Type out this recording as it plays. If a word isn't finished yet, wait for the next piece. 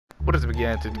What is up,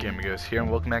 Gigantic Gamer Goes here,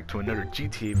 and welcome back to another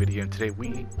GTA video. And today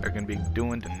we are going to be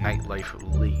doing the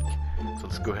Nightlife League. So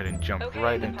let's go ahead and jump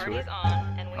right into it.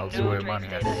 I'll see what Monty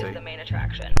has to say. The main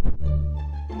attraction.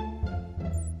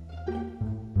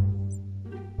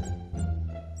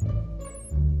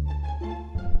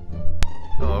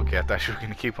 Oh, okay, I thought you were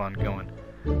going to keep on going.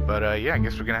 But yeah, I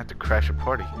guess we're going to have to crash a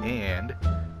party. And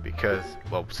because,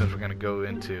 well, since we're going to go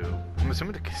into, I'm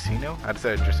assuming the casino, I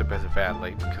decided to dress up as a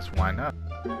valet because why not?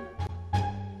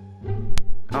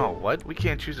 Oh, what? We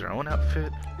can't choose our own outfit?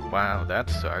 Wow, that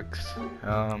sucks.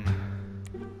 Well,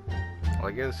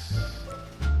 I guess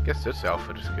this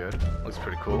outfit is good. Looks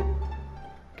pretty cool.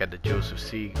 Got the Joseph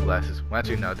Seed glasses. Well,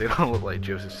 actually, no, they don't look like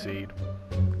Joseph Seed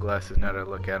glasses now that I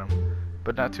look at them.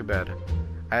 But not too bad.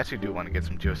 I actually do want to get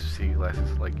some Joseph Seed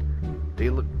glasses. Like, they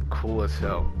look cool as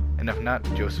hell. And if not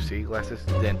Joseph Seed glasses,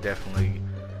 then definitely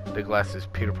the glasses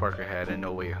Peter Parker had in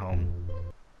No Way Home.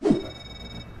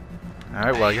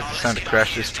 Alright, well, I guess it's time to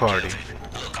crash this party.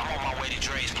 Look, I'm on my way to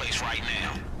Dre's place right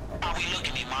now. How we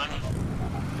looking, Imani?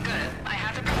 Good. I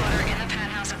have the promoter in the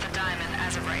penthouse at the Diamond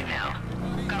as of right now.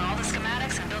 Got all the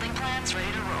schematics and building plans ready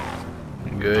to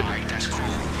roll. Good. Alright, that's cool.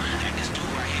 And this dude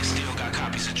right here still got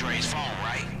copies of Dre's phone,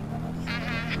 right?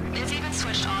 It's even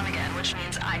switched on again, which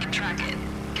means I can track it.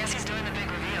 Guess he's doing the big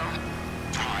reveal.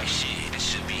 Alright, shit. This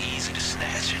should be easy to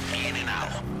snatch it in and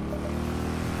out.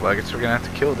 Well, I guess we're gonna have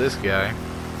to kill this guy.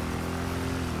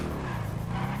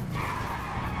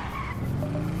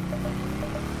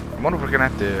 I wonder if we're gonna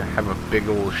have a big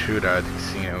old shootout at the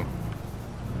casino.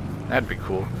 That'd be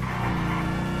cool.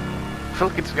 I feel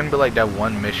like it's gonna be like that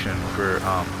one mission for,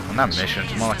 well, not mission,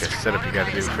 it's more like a setup you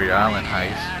gotta do for your island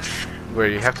heist, where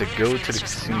you have to go to the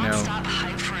casino.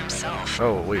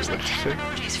 Oh, wait, what'd you say?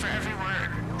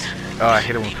 Oh, I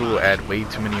hate it when people add way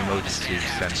too many emojis to each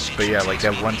sentence. But yeah, like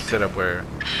that one setup where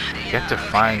you have to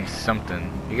find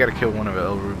something. You gotta kill one of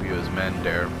El Rubio's men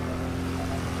there.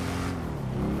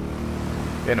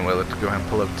 Anyway, let's go ahead and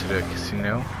pull up to the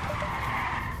casino.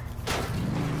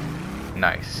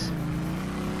 Nice.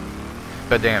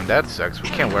 But damn, that sucks. We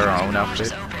can't wear our own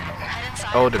outfit.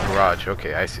 Oh, the garage.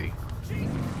 Okay, I see.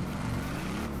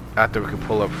 After we can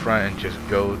pull up front and just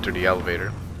go to the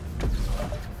elevator.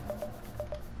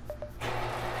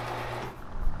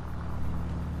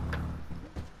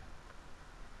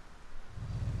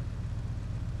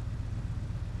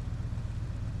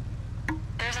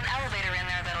 There's an elevator in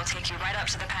there that'll take you right up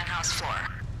to the penthouse floor.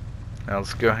 Now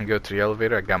let's go ahead and go to the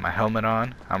elevator. I got my helmet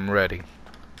on. I'm ready.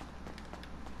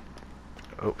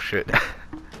 Oh shit.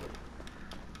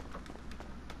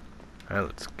 Alright,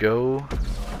 let's go.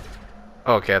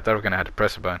 Oh, okay, I thought we were gonna have to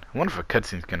press a button. I wonder if a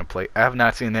cutscene's gonna play. I have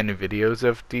not seen any videos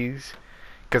of these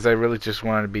because I really just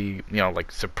wanted to be, you know,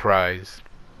 like surprised.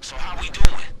 So how we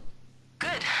doing?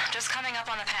 Good. Just coming up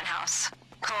on the penthouse.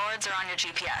 Coords are on your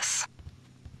GPS.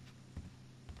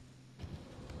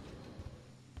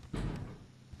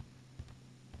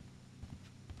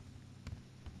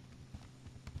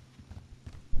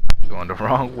 Going the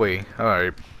wrong way.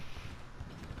 Alright.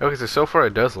 Okay, so far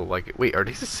it does look like it. Wait, are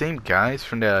these the same guys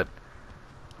from that?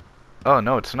 Oh,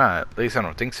 no, it's not. At least I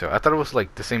don't think so. I thought it was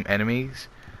like the same enemies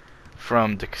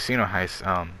from the casino heist.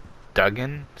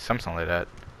 Duggan? Something like that.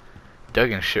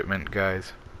 Duggan shipment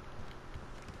guys.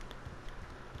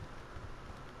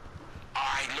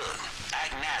 Alright, look.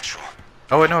 Act natural.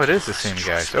 Oh, no, it is the same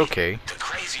guys. Okay. The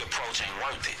crazy approach ain't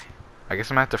worth it. I guess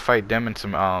I'm gonna have to fight them and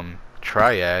some,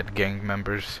 Triad gang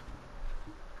members.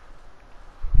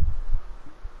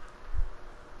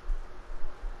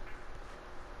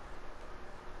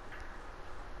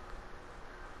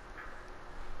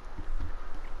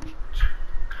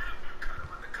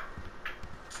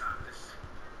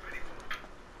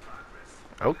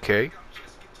 Okay.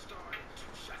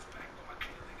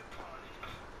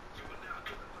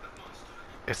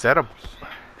 Is that a...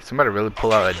 Somebody really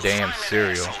pull out a damn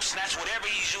cereal. Snatch whatever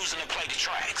he's using to play the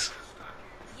tracks.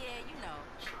 Yeah, you know,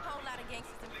 whole lot of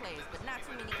gangsters and players, but not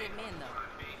too many good men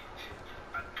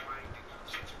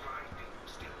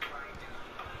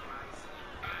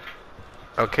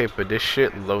though. Okay, but this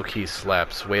shit low-key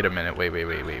slaps. Wait a minute. Wait. Maybe you're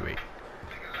right.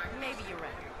 Maybe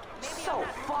So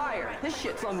fire! This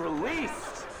shit's unreleased.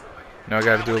 Now I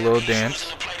gotta do a little He's dance.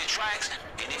 using to play the tracks,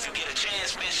 and if you get a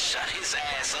chance, man, shut his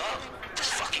ass up. This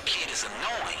fucking kid is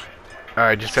annoying.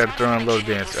 Alright, just had to throw in a little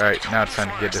dance. Alright, now it's time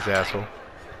to get this asshole.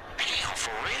 Damn,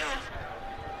 for real?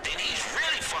 Then he's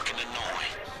really fucking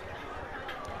annoying.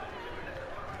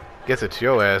 Guess it's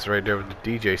your ass right there with the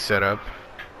DJ set up.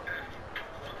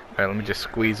 Alright, let me just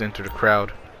squeeze into the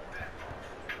crowd.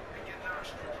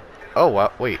 Oh,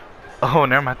 wow, wait. Oh,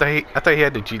 never mind. I thought he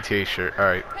had the GTA shirt.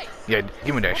 Alright. Yeah,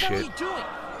 give me that shit.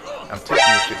 I'm taking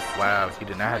this shit. Wow, he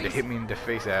did not have to hit me in the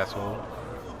face, asshole.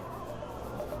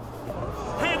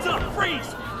 Hands up,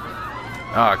 freeze!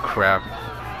 Oh crap.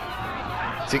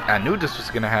 See, I knew this was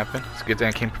gonna happen. It's a good thing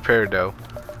I came prepared though.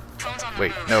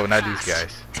 Wait, no, not these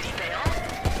guys.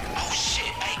 Oh shit,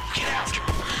 hey, get after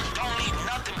him. Don't leave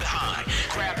nothing behind.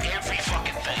 Grab every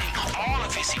fucking thing. All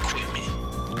of his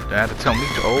equipment. They had to tell me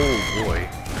to. Oh boy.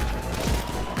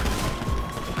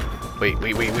 Wait.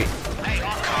 Hey,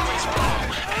 our cover is blown.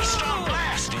 Hey, start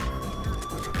blasting.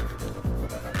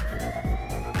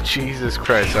 Jesus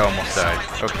Christ, I almost died.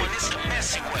 Okay.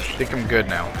 I think I'm good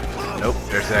now. Nope,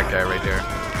 there's that guy right there.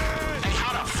 Hey,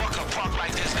 how the fuck a punk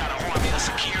like this got an army of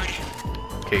security?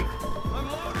 Okay.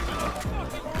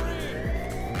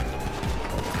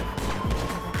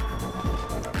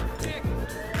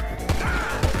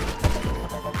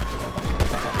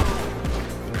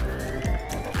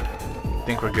 I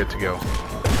think we're good to go.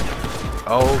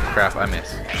 Oh crap, I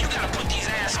missed. Hey, you gotta put these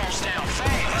assholes down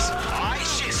fast. Alright,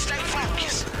 shit, stay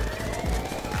focused.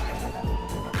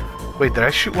 Wait, did I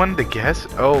shoot one to guess?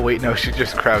 Oh wait, no, she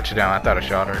just crouched down. I thought I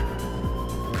shot her.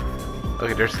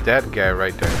 Okay, there's that guy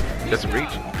right there. Does it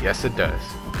reach? Yes, it does.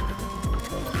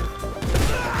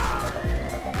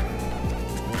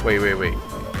 Wait.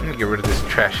 Let me get rid of this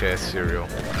trash ass cereal.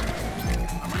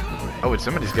 Oh, and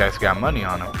some of these guys got money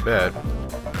on them. Bad.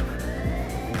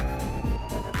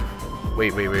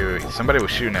 Wait. Somebody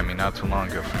was shooting at me not too long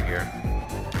ago from here.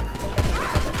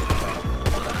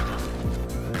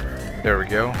 There we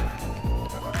go.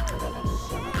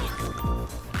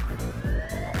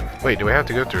 Wait, do we have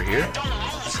to go through here?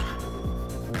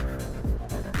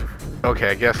 Okay,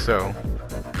 I guess so.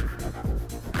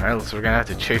 Alright, so we're gonna have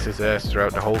to chase his ass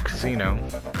throughout the whole casino.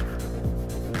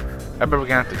 I bet we're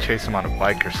gonna have to chase him on a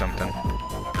bike or something.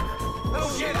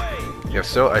 If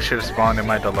so, I should have spawned in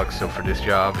my Deluxo for this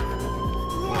job.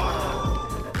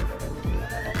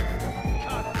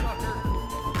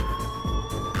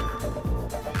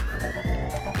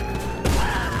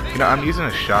 You know, I'm using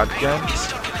a shotgun,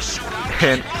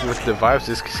 and with the vibes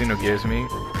this casino gives me,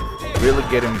 really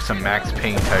getting some Max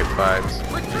Payne type vibes.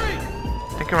 I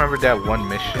think I remember that one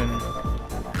mission.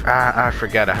 I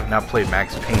forgot, I have not played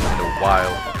Max Payne in a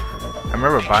while. I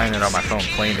remember buying it on my phone,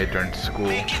 playing it during school.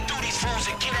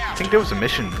 I think there was a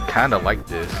mission kinda like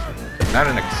this. Not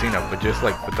in a casino, but just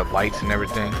like with the lights and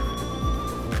everything.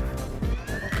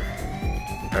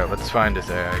 Alright, let's find this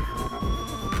egg.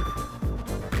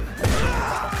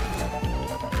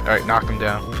 Alright, knock him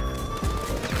down.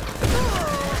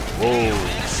 Whoa,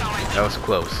 that was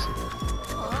close.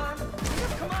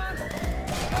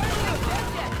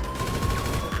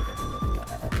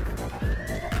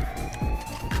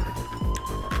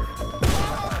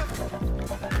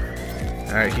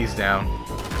 Alright, he's down.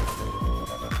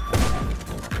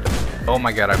 Oh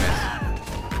my god, I missed.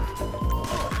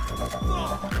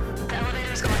 The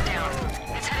elevator's going down.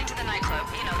 It's heading to the nightclub.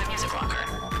 You know, the music locker.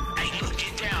 Hey, look,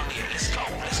 get down here. Let's go.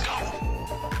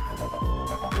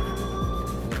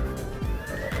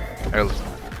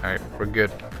 Alright, we're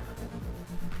good.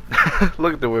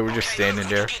 Look at the way we're just standing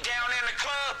there. Get down in the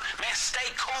club, man.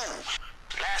 Stay cool.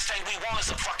 Last thing we want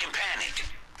is a fucking panic.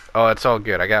 Oh, it's all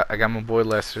good. I got my boy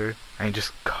Lester. I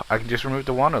can just remove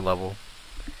the water level.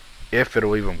 If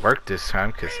it'll even work this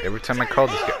time, because every time I call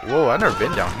this guy... Whoa, I've never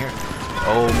been down here.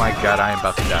 Oh my god, I am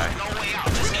about to die. No way out.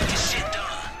 Just get this shit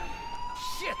done.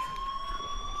 Shit!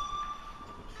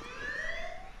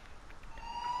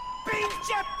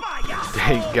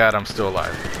 Thank god I'm still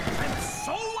alive.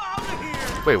 So out of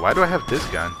here! Wait, why do I have this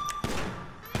gun?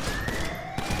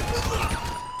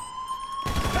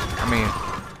 I mean...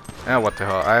 Oh, what the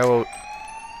hell?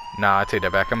 Nah, I take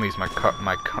that back. I'm gonna use my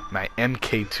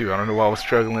MK2. I don't know why I was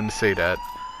struggling to say that.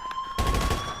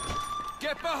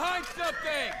 Get behind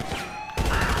something!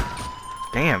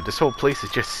 Damn, this whole place is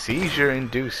just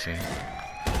seizure-inducing.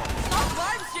 Stop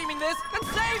live streaming this and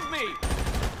save me!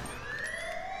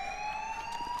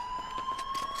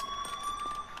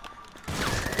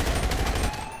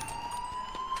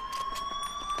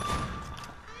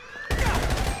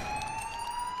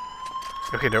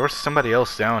 Okay, there was somebody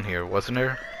else down here, wasn't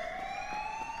there?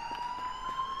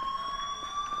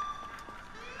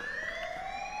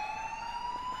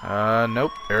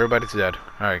 Nope. Everybody's dead.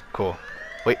 Alright, cool.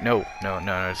 Wait, no,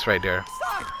 it's right there.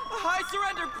 Stop! I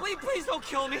surrender! Please don't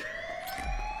kill me!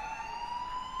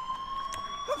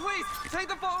 Please, take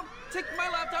the phone, take my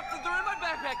laptop, they're in my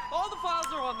backpack. All the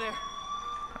files are on there.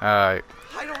 Alright,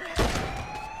 I don't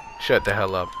have... shut the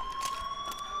hell up.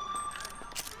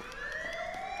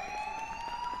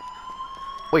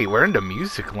 Wait, we're in the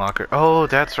music locker. Oh,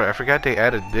 that's right. I forgot they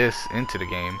added this into the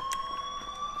game.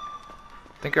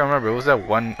 think I remember it was that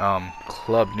one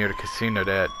club near the casino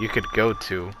that you could go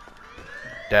to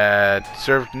that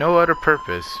served no other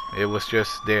purpose. It was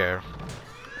just there.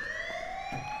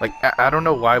 Like I don't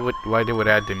know why they would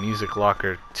add the music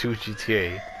locker to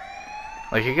GTA.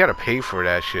 Like you gotta pay for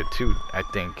that shit too, I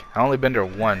think. I only been there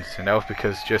once, and that was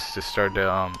because just to start the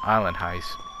island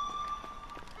heist.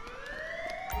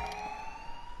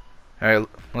 Alright,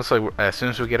 looks like as soon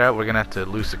as we get out, we're gonna have to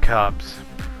lose the cops.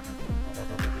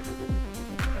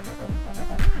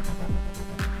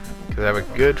 Cause I have a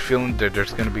good feeling that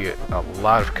there's gonna be a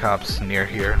lot of cops near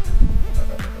here.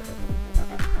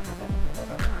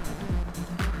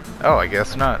 Oh, I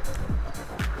guess not.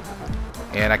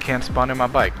 And I can't spawn in my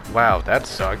bike. Wow, that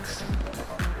sucks.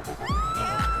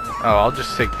 Oh, I'll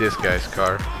just take this guy's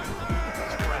car.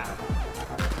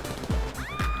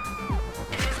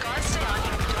 If his guards stay on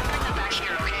you, don't bring them back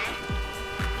here, okay?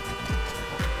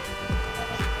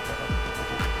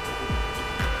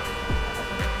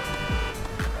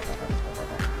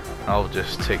 I'll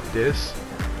just take this.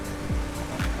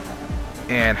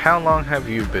 And how long have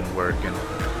you been working?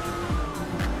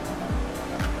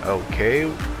 Okay,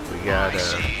 we got a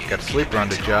sleeper on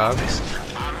the job.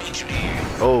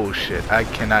 Oh shit, I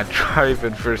cannot drive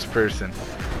in first person.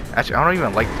 Actually, I don't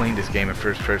even like playing this game in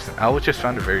first person. I always just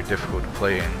found it very difficult to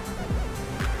play in.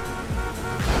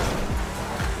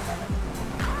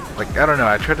 Like, I don't know,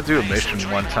 I tried to do a mission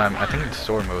one time, I think in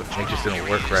story mode, and it just didn't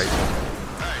work right.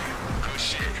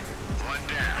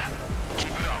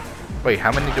 Wait,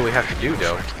 how many do we have to do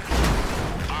though?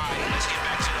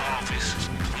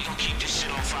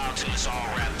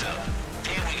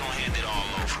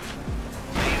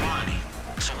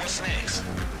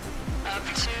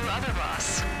 Other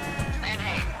boss. And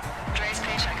hey, Dre's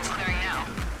paycheck is clearing now.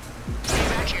 Stay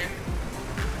back here.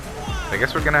 I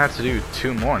guess we're gonna have to do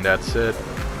 2 more and that's it.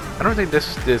 I don't think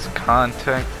this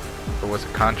contact, or was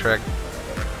it contract?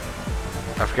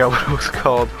 I forgot what it was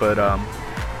called, but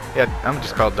yeah, I'm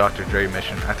just called Dr. Dre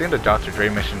mission. I think the Dr. Dre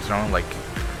missions are only like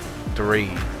 3.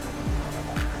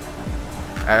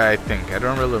 I think. I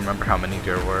don't really remember how many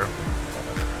there were.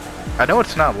 I know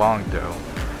it's not long though.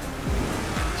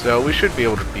 So we should be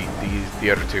able to beat the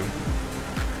other 2.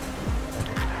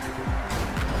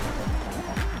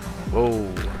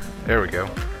 Whoa, there we go.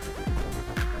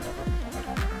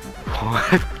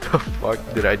 What the fuck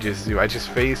did I just do? I just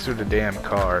phased through the damn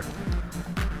car.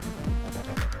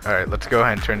 Alright, let's go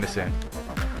ahead and turn this in.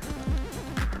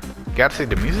 Gotta say,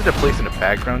 the music that plays in the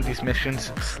background these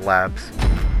missions slaps.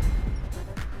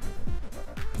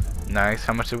 Nice,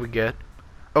 how much did we get?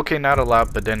 Okay, not a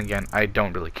lot, but then again, I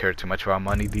don't really care too much about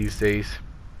money these days.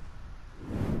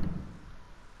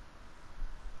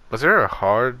 Was there a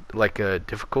hard, like a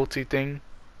difficulty thing?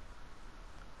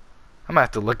 I'm gonna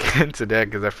have to look into that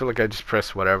because I feel like I just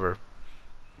pressed whatever.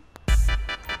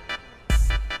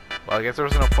 Well, I guess there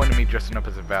was no point in me dressing up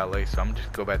as a valet, so I'm gonna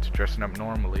just go back to dressing up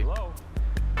normally. Hello?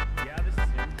 Yeah, this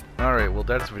is him. Alright, well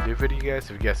that's the video, guys.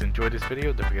 If you guys enjoyed this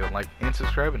video, don't forget to like and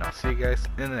subscribe, and I'll see you guys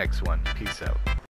in the next one. Peace out.